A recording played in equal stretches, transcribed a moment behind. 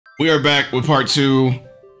We are back with part 2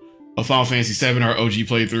 of Final Fantasy VII, our OG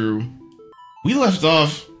playthrough. We left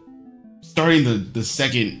off starting the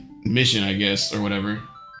second mission, I guess, or whatever.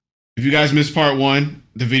 If you guys missed part 1,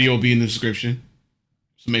 the video will be in the description.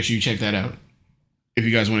 So make sure you check that out. If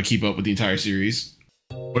you guys want to keep up with the entire series.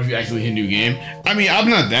 What if you actually hit new game? I mean,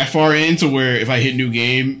 I'm not that far into where if I hit new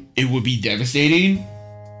game, it would be devastating.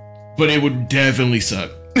 But it would definitely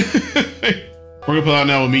suck. We're gonna pull out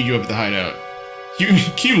now, we'll meet you up at the hideout.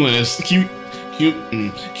 Cumulus.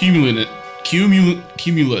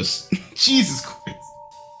 Jesus Christ.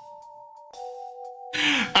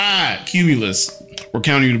 Cumulus. We're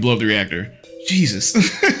counting you to blow up the reactor. Jesus.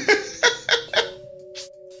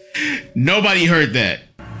 Nobody heard that.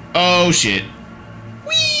 Oh shit.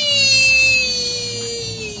 Whee!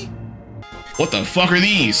 What the fuck are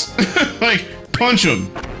these? Like, punch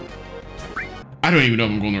them. I don't even know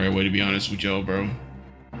if I'm going the right way, to be honest with y'all, bro.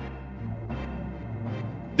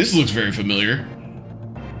 This looks very familiar.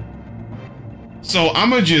 So I'm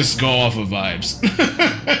gonna just go off of vibes.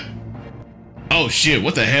 Oh shit,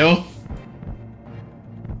 what the hell?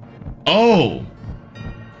 Oh,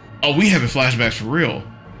 we having flashbacks for real.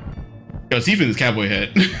 Yo, Tifa in this cowboy hat.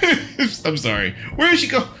 I'm sorry. Where did she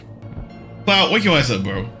go? Cloud, wake your ass up,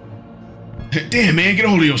 bro. Damn, man, get a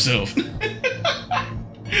hold of yourself.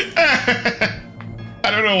 I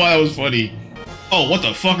don't know why that was funny. Oh, what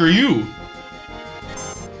the fuck are you?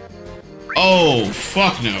 Oh,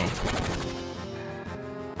 fuck no.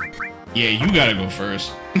 Yeah, you gotta go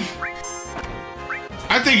first.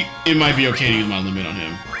 I think it might be okay to use my limit on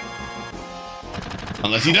him.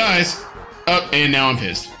 Unless he dies. Oh, and now I'm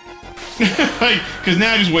pissed. Like, cause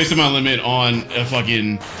now I just wasted my limit on a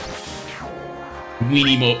fucking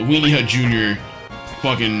Weenie Hut Jr.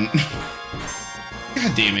 fucking.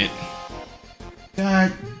 God damn it.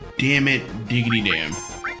 God damn it, diggity damn.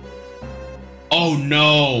 Oh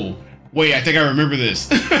no. Wait, I think I remember this.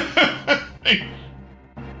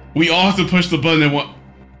 We all have to push the button and what?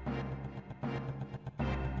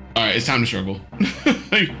 Alright, it's time to struggle.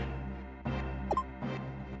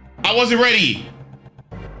 I wasn't ready.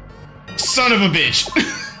 Son of a bitch.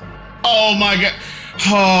 Oh my god.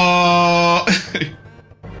 Oh.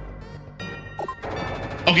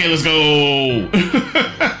 Okay, let's go.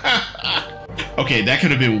 Okay, that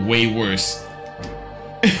could have been way worse.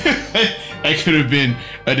 That could have been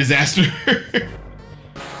a disaster.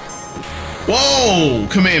 Whoa,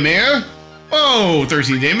 Kamehameha. Whoa,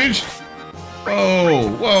 13 damage. Whoa,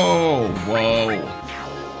 whoa, whoa.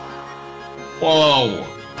 Whoa.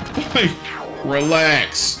 Like,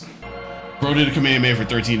 relax. Bro did a Kamehameha for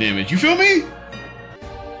 13 damage. You feel me?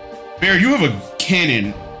 Bear, you have a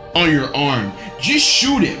cannon on your arm. Just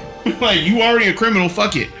shoot him. Like, you already a criminal,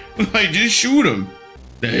 fuck it. Like, just shoot him.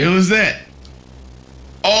 The hell is that?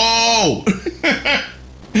 Oh!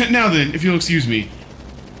 Now then, if you'll excuse me.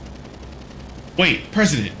 Wait,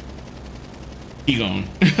 President. He gone.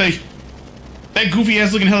 Like, that goofy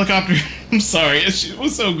ass looking helicopter. I'm sorry, that shit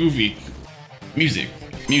was so goofy. Music,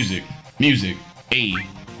 music, music. A,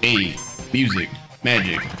 music,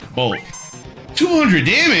 magic, bolt. 200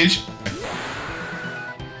 damage?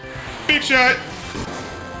 Big shot.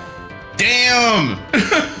 Damn!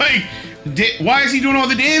 Like, why is he doing all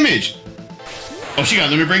the damage? Oh, she got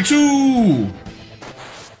limit break too.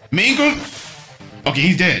 Minkum? Okay,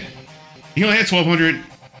 he's dead. He only had 1200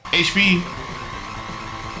 HP.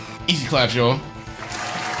 Easy claps, y'all.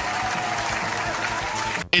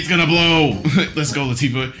 It's gonna blow. Let's go,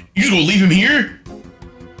 Tifa. You just gonna leave him here?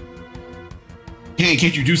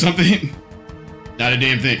 Can't you do something? Not a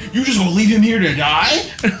damn thing. You just gonna leave him here to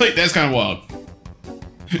die? Like, that's kind of wild.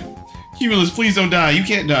 Cumulus, please don't die. You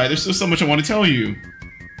can't die. There's still so much I want to tell you.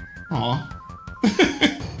 Aw.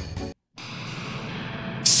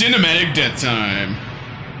 Cinematic death time.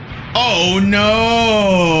 Oh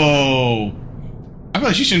no! I feel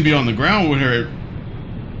like she shouldn't be on the ground with her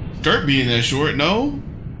skirt being that short, no?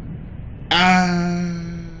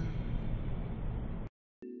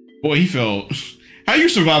 Boy, he fell. How you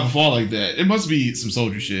survive a fall like that? It must be some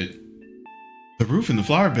soldier shit. The roof in the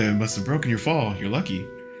flower bed must have broken your fall. You're lucky.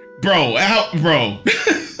 Bro, bro.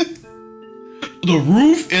 The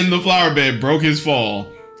roof in the flower bed broke his fall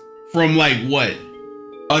from like what?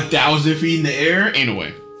 1,000 feet in the air? Ain't no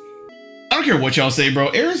way. I don't care what y'all say,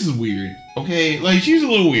 bro. Aeris is weird, okay? Like, she's a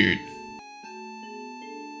little weird.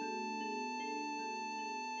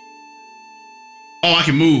 Oh, I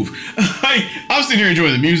can move. I'm sitting here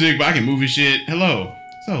enjoying the music, but I can move and shit. Hello.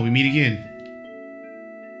 So, we meet again.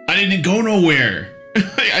 I didn't go nowhere.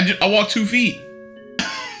 I walked 2 feet.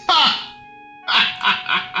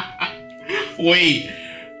 Wait.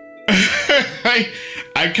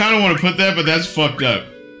 I kind of want to put that, but that's fucked up.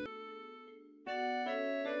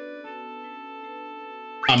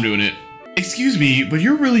 I'm doing it. Excuse me, but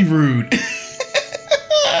you're really rude.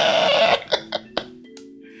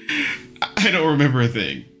 I don't remember a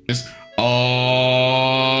thing. Just, oh,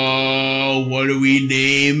 what do we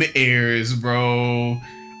name heirs, bro?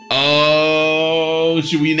 Oh,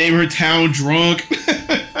 should we name her Town Drunk?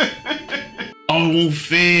 Oh, it won't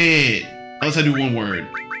fit. Unless I do one word.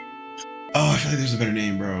 Oh, I feel like there's a better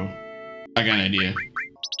name, bro. I got an idea.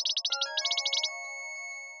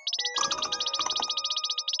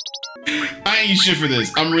 I ain't shit for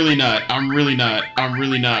this. I'm really not. I'm really not. I'm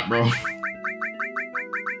really not, bro.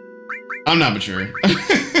 I'm not mature.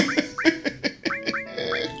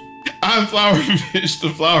 I'm Flower Fish, the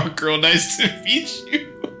flower girl. Nice to meet you.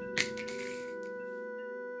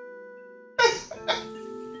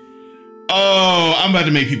 Oh, I'm about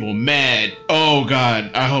to make people mad. Oh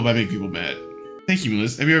God, I hope I make people mad. Thank you,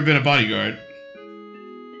 Melissa. Have you ever been a bodyguard?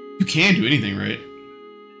 You can do anything, right?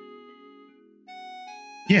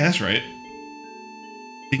 Yeah, that's right.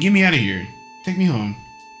 Then get me out of here. Take me home.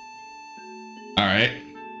 All right.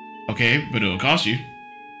 Okay, but it'll cost you.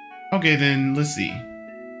 Okay, then let's see.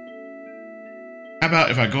 How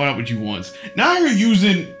about if I go out with you once? Now you're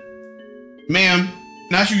using, ma'am.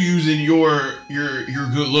 Not you using your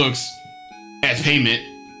good looks as payment.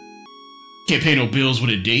 Can't pay no bills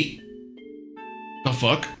with a date. The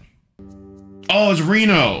fuck? Oh, it's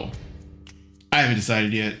Reno. I haven't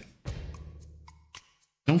decided yet.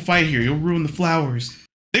 Don't fight here. You'll ruin the flowers.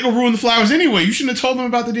 They gonna ruin the flowers anyway. You shouldn't have told them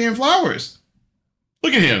about the damn flowers.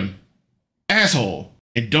 Look at him. Asshole.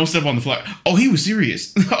 And don't step on the flower. Oh, he was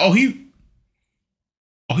serious. Oh, he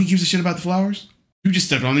gives a shit about the flowers? You just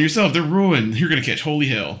stepped on them yourself. They're ruined. You're gonna catch holy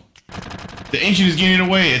hell. The ancient is getting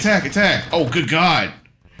away. Attack, attack. Oh, good God.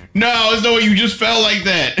 No, there's no way you just fell like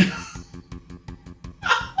that.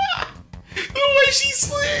 The way she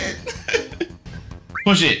slid.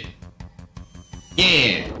 Push it.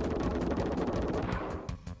 Yeah.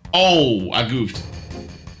 Oh, I goofed.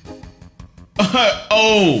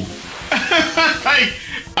 Oh. Like,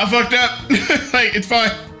 I fucked up. Like, it's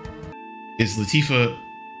fine. Is Tifa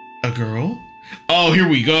a girl? Oh, here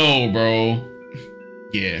we go, bro.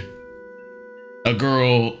 Yeah. A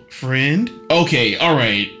girlfriend? Okay, all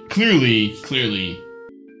right. Clearly.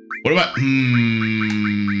 What about,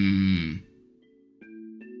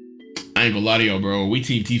 I ain't gonna lie to y'all, bro. We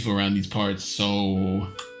team Tifa around these parts, so.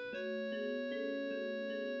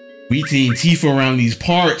 We team Tifa around these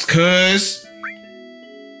parts, cuz.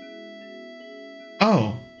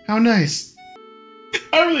 Oh, how nice.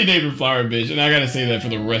 I really named her Flower Bitch, and I gotta say that for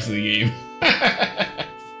the rest of the game.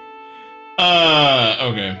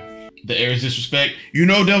 Okay. The air's disrespect. You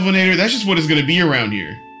know, Delvinator, that's just what it's gonna be around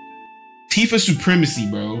here. Tifa supremacy,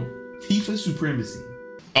 bro. Tifa supremacy.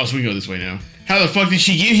 Oh, so we go this way now. How the fuck did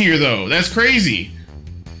she get here, though? That's crazy.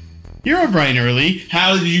 You're up bright and early.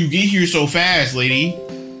 How did you get here so fast, lady?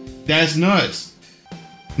 That's nuts.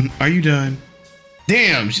 Are you done?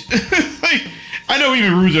 Damn. Like, I know we've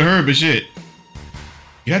been rude to her, but shit.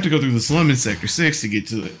 You have to go through the slum in Sector 6 to get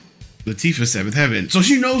to the Tifa 7th Heaven. So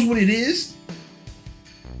she knows what it is?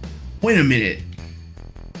 Wait a minute.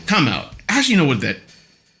 Time out. How'd she know what that...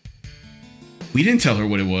 We didn't tell her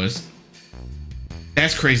what it was.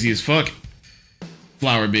 That's crazy as fuck.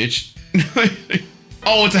 Flower bitch.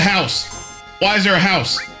 Oh, it's a house. Why is there a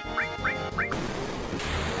house?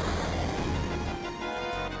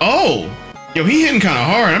 Oh. Yo, he hitting kind of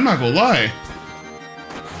hard. I'm not gonna lie.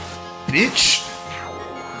 Bitch.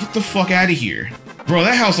 Get the fuck out of here. Bro,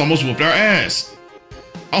 that house almost whooped our ass.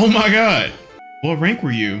 Oh my God. What rank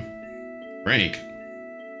were you? Rank?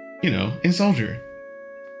 You know, in soldier.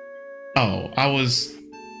 Oh, I was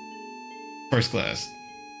first class.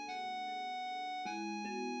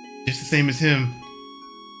 Just the same as him.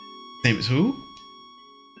 Same as who?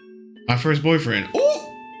 My first boyfriend. Ooh!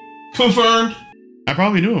 Confirmed. I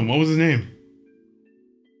probably knew him. What was his name?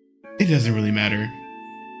 It doesn't really matter.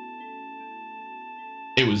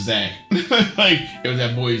 It was Zach. Like, it was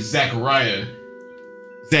that boy Zachariah.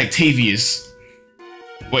 Zactavius.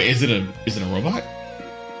 Wait, is it a robot?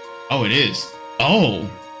 Oh, it is. Oh.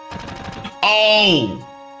 Oh!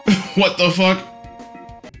 What the fuck?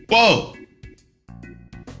 Whoa!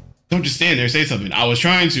 Don't just stand there, say something. I was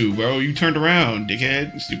trying to, bro. You turned around,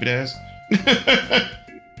 dickhead. Stupid ass.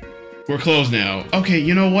 We're closed now. Okay,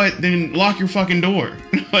 you know what? Then lock your fucking door.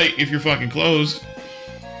 Like, if you're fucking closed.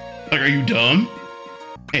 Like, are you dumb?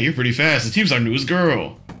 Hey, you're pretty fast. The team's our newest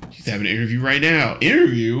girl. She's having an interview right now.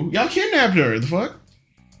 Interview? Y'all kidnapped her. The fuck?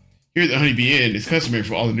 Here at the Honeybee Inn, it's customary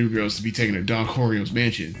for all the new girls to be taken to Don Corio's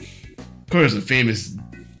mansion. Corio's a famous...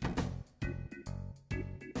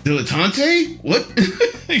 dilettante? What?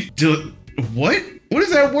 What? What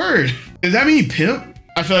is that word? Does that mean pimp?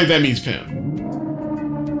 I feel like that means pimp.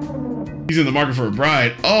 He's in the market for a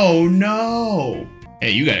bride. Oh no.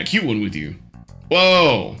 Hey, you got a cute one with you.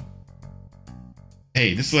 Whoa.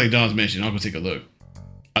 Hey, this is like Dawn's mansion. I'll go take a look.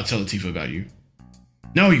 I'll tell Tifa about you.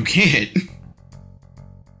 No, you can't.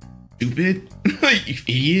 Stupid. You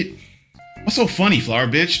idiot. What's so funny, flower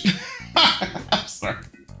bitch? I'm sorry.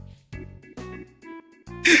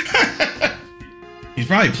 He's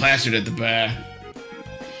probably plastered at the back.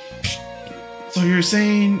 So you're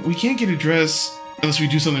saying we can't get a dress unless we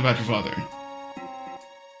do something about your father?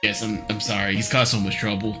 Yes, I'm sorry. He's caused so much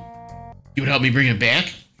trouble. You would help me bring him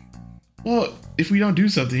back? Well, if we don't do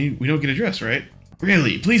something, we don't get a dress, right?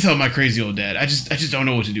 Really? Please help my crazy old dad. I just don't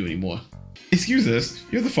know what to do anymore. Excuse us.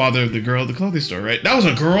 You're the father of the girl at the clothing store, right? That was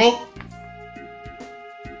a girl?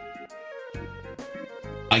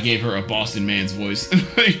 I gave her a Boston man's voice.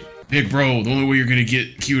 Big bro, the only way you're gonna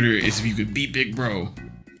get cuter is if you could beat Big Bro.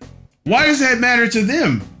 Why does that matter to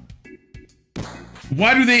them?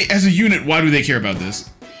 Why do they, as a unit, why do they care about this?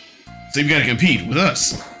 So you've got to compete with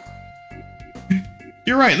us.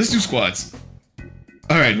 You're right, let's do squats.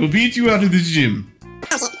 Alright, we'll beat you out of the gym.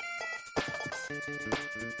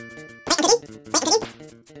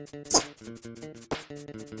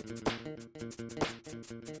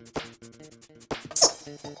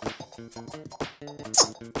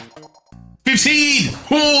 15!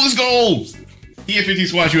 Oh, let's go! He had 15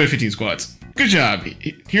 squats, you had 15 squats. Good job.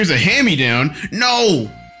 Here's a hand-me-down.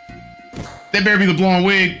 No! That better be the blonde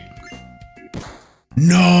wig.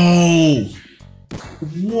 No!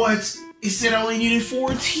 What? It said I only needed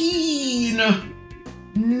 14!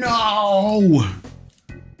 No!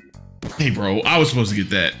 Hey, bro, I was supposed to get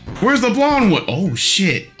that. Where's the blonde one? Oh,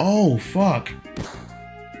 shit. Oh, fuck.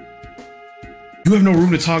 You have no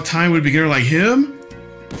room to talk time with a beginner like him?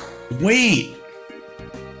 Wait.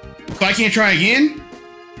 So I can't try again?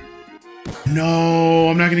 No,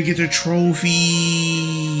 I'm not gonna get the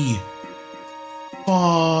trophy.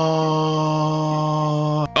 Oh,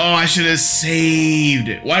 I should have saved.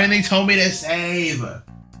 Why didn't they tell me to save?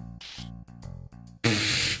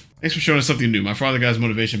 Thanks for showing us something new. My father got his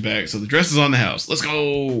motivation back, so the dress is on the house. Let's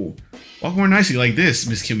go. Walk more nicely like this,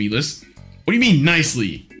 Miss Cumulus. What do you mean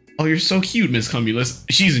nicely? Oh, you're so cute, Miss Cumulus.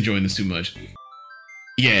 She's enjoying this too much.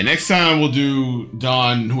 Yeah, next time we'll do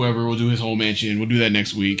Don, whoever, we'll do his whole mansion. We'll do that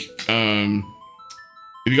next week.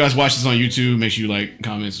 If you guys watch this on YouTube, make sure you like,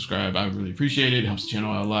 comment, subscribe. I would really appreciate it. It helps the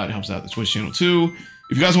channel out a lot. It helps out the Twitch channel too.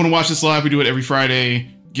 If you guys want to watch this live, we do it every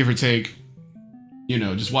Friday, give or take. You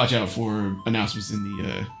know, just watch out for announcements in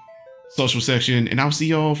the social section. And I'll see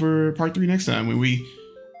y'all for part 3 next time when we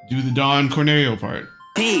do the Don Cornelio part.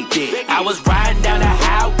 I was riding down the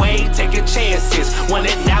highway, taking chances. Want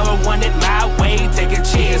it now and want it my way, taking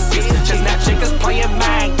chances. Just not chickens playing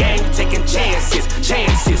mind